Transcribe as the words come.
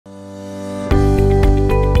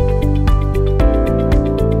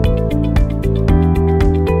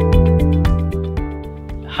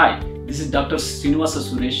Dr. Srinivasa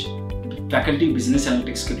Suresh, Faculty Business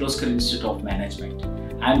Analytics, Kirloskar Institute of Management.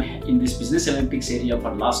 I am in this business analytics area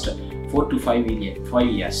for last 4 to 5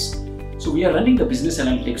 years. So we are running the business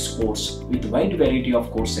analytics course with wide variety of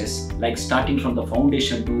courses, like starting from the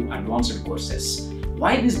foundation to advanced courses.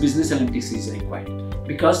 Why this business analytics is required?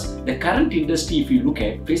 Because the current industry, if you look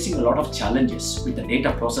at, facing a lot of challenges with the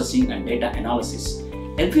data processing and data analysis.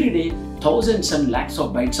 Every day, thousands and lakhs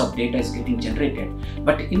of bytes of data is getting generated,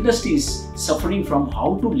 but the industry is suffering from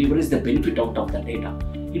how to leverage the benefit out of the data.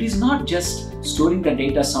 It is not just storing the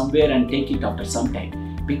data somewhere and take it after some time,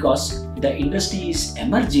 because the industry is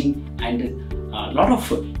emerging and a lot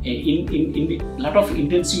of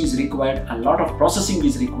intensive is required, a lot of processing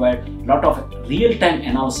is required, a lot of real-time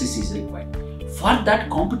analysis is required. For that,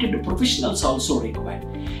 competent professionals also required.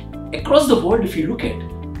 Across the world, if you look at,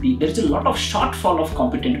 there is a lot of shortfall of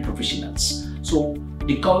competent professionals. So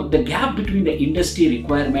the gap between the industry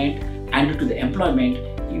requirement and to the employment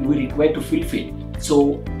we require to fulfill.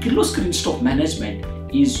 So Kirloskar Institute of Management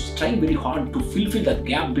is trying very hard to fulfill the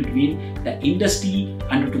gap between the industry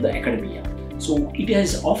and to the academia. So it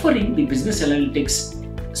is offering the business analytics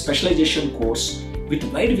specialization course with a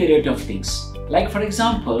wide variety of things. Like for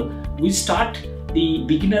example, we start the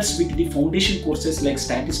beginners with the foundation courses like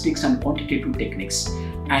statistics and quantitative techniques.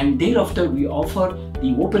 And thereafter, we offer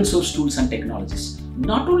the open source tools and technologies.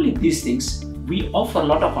 Not only these things, we offer a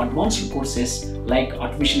lot of advanced courses like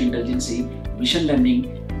artificial intelligence, machine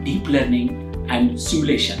learning, deep learning, and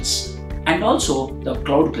simulations, and also the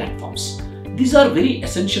cloud platforms. These are very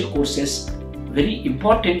essential courses, very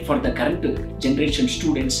important for the current generation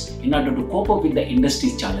students in order to cope up with the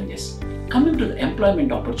industry challenges. Coming to the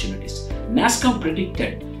employment opportunities, NASSCOM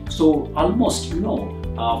predicted, so almost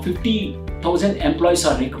 50,000 employees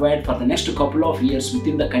are required for the next couple of years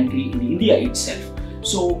within the country in India itself.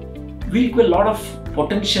 So we require a lot of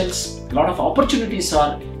potentials, a lot of opportunities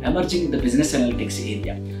are emerging in the business analytics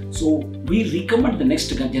area. So we recommend the next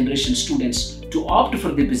generation students to opt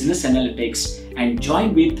for the business analytics and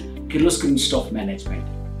join with Kirloskar Institute of Management.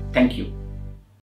 Thank you.